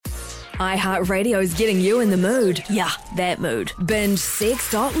iHeartRadio's getting you in the mood. Yeah, that mood. Binge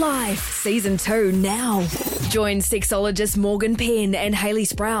Sex.Life Season 2 now. Join sexologist Morgan Penn and Hayley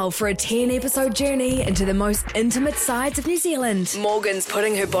Sproul for a 10-episode journey into the most intimate sides of New Zealand. Morgan's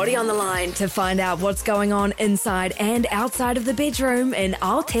putting her body on the line to find out what's going on inside and outside of the bedroom in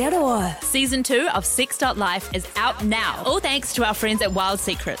Aotearoa. Season 2 of Sex.Life is out now. All thanks to our friends at Wild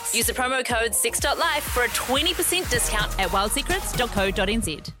Secrets. Use the promo code Sex.Life for a 20% discount at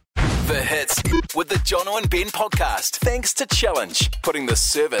wildsecrets.co.nz. The hits with the Jono and Ben podcast. Thanks to Challenge, putting the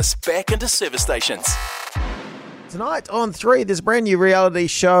service back into service stations. Tonight on 3, this brand new reality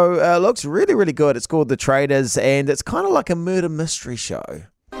show looks really, really good. It's called The Traitors, and it's kind of like a murder mystery show.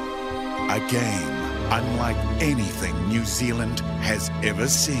 A game unlike anything New Zealand has ever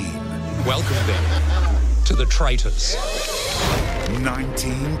seen. Welcome then to The Traitors.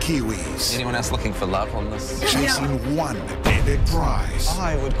 19 Kiwis Anyone else looking for love on this? chasing one epic prize.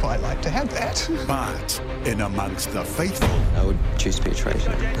 I would quite like to have that. But in amongst the faithful I would choose to be a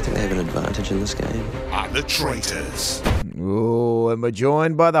traitor. I think they have an advantage in this game. are the traitors. Ooh, and we're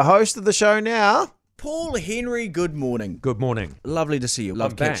joined by the host of the show now. Paul Henry, good morning. Good morning. Lovely to see you.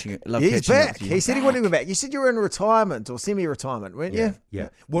 Love I'm back. catching it. Love He's catching up back. with you. He said he wanted to be back. You said you were in retirement or semi-retirement, weren't you? Yeah.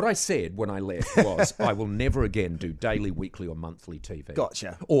 What I said when I left was I will never again do daily, weekly or monthly TV.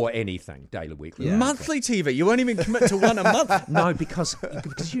 Gotcha. Or anything, daily, weekly. or Monthly TV. You won't even commit to one a month. No, because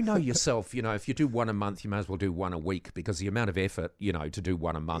you know yourself, if you do one a month, you may as well do one a week because the amount of effort, to do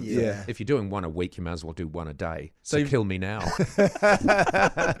one a month. Yeah. If you're doing one a week, you may as well do one a day. So kill me now.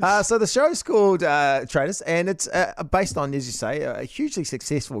 So the show's called Traitors, and it's based on, as you say, a hugely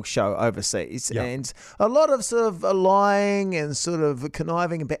successful show overseas, and a lot of sort of lying and sort of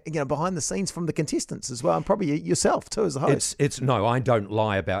conniving, behind the scenes from the contestants as well, and probably yourself too as a host. No, I don't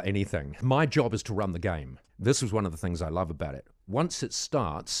lie about anything. My job is to run the game. This is one of the things I love about it. Once it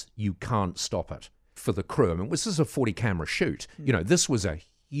starts, you can't stop it. For the crew, this is a 40-camera shoot. This was a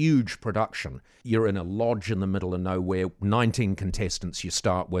huge production. You're in a lodge in the middle of nowhere, 19 contestants you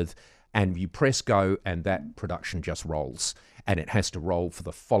start with, and you press go and that production just rolls. And it has to roll for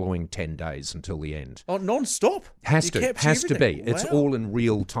the following 10 days until the end. Oh, non-stop? Has to be. Everything. It's Wow. all in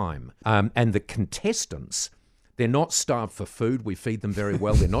real time. And the contestants, they're not starved for food. We feed them very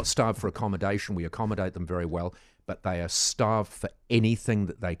well. They're not starved for accommodation. We accommodate them very well. But they are starved for anything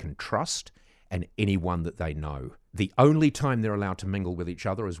that they can trust and anyone that they know. The only time they're allowed to mingle with each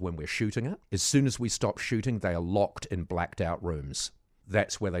other is when we're shooting it. As soon as we stop shooting, they are locked in blacked out rooms.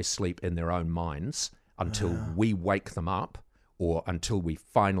 That's where they sleep in their own minds until we wake them up or until we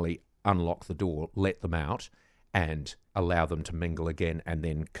finally unlock the door, let them out, and allow them to mingle again and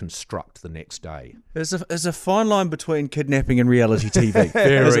then construct the next day. There's a fine line between kidnapping and reality TV.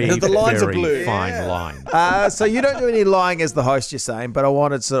 The lines are blurred. Fine line. So you don't do any lying as the host, you're saying, but I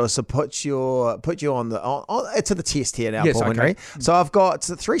wanted to put you on to the test here now, Yes, Paul okay. Henry. So I've got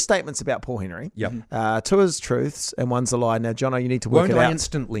 3 statements about Paul Henry. Yep. 2 is truths and 1's a lie. Now, Jono, you need to work Won't it I out.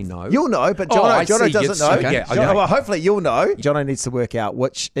 instantly know? You'll know, but I Jono see. doesn't know. Okay. Jono, well, hopefully you'll know. Jono needs to work out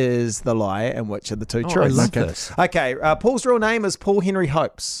which is the lie and which are the 2 truths. I love this. Okay, Paul's real name is Paul Henry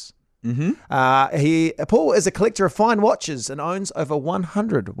Hopes. Paul is a collector of fine watches and owns over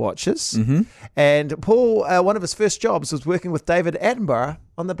 100 watches. And Paul, one of his first jobs was working with David Attenborough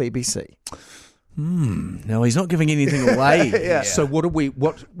on the BBC. No, he's not giving anything away. Yeah. So what do we?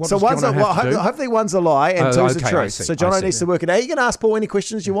 What So does one's Jono have to do? hopefully one's a lie and 2's okay, a I truth. see, So I Jono see. needs to work it out. You can ask Paul any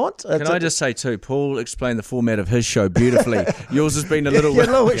questions you want. Can I just say too, Paul explained the format of his show beautifully. Yours has been a little You're a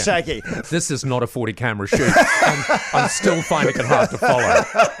little bit shaky. This is not a 40-camera shoot. I'm still finding it hard to follow.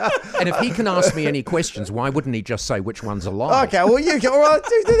 And if he can ask me any questions, why wouldn't he just say which one's a lie? Okay, well, you all right,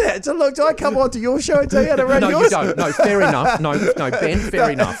 do that. So look, do I come on to your show and tell you how to run No, yours? you don't. No, fair enough. No, Ben,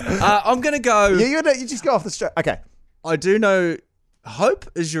 fair enough. I'm going to go. You just go off the straight. Okay. I do know Hope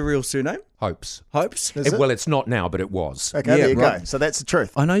is your real surname. Hopes. Hopes? Is it? Well, it's not now, but it was. Okay, Yeah, there you right. go. So that's the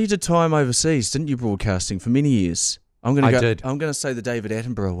truth. I know you did time overseas, didn't you, broadcasting for many years? I'm going to I go. did. I'm going to say the David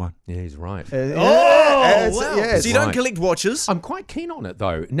Attenborough one. Yeah, he's right. Wow. So you don't collect watches? I'm quite keen on it,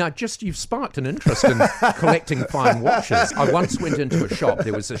 though. Now, you've sparked an interest in collecting fine watches. I once went into a shop.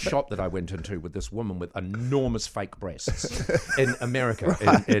 There was a shop that I went into with this woman with enormous fake breasts in America,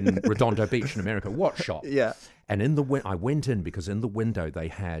 in Redondo Beach in America, watch shop. Yeah. And I went in because in the window they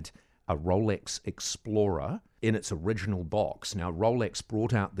had a Rolex Explorer in its original box. Now, Rolex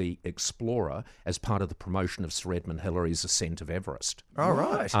brought out the Explorer as part of the promotion of Sir Edmund Hillary's ascent of Everest. All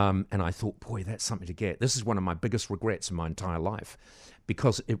right. And I thought, boy, that's something to get. This is one of my biggest regrets in my entire life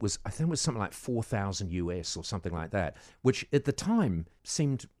because I think it was something like 4,000 US or something like that, which at the time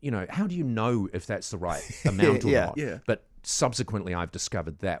seemed, how do you know if that's the right amount or not? Yeah. But subsequently I've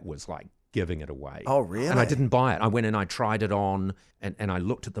discovered that was like giving it away. Oh, really? And I didn't buy it. I went and I tried it on, and I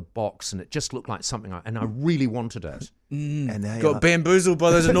looked at the box, and it just looked like something, and I really wanted it. And now Got bamboozled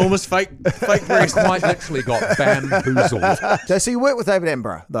by those enormous fake breasts. Quite literally got bamboozled. So you worked with David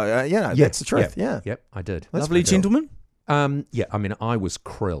Attenborough, though. That's the truth. Yep, I did. Lovely gentleman. Yeah, I mean, I was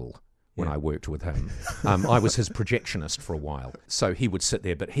Krill when I worked with him. I was his projectionist for a while. So he would sit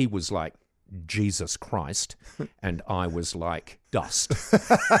there, but he was like Jesus Christ, and I was like dust.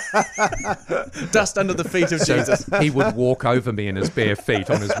 Dust under the feet of Jesus. He would walk over me in his bare feet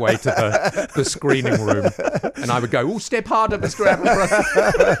on his way to the screening room, and I would go, step harder, Mr.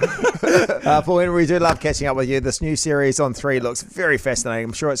 Attenborough. Paul Henry, we do love catching up with you. This new series on 3 looks very fascinating.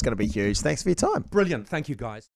 I'm sure it's going to be huge. Thanks for your time. Brilliant. Thank you, guys.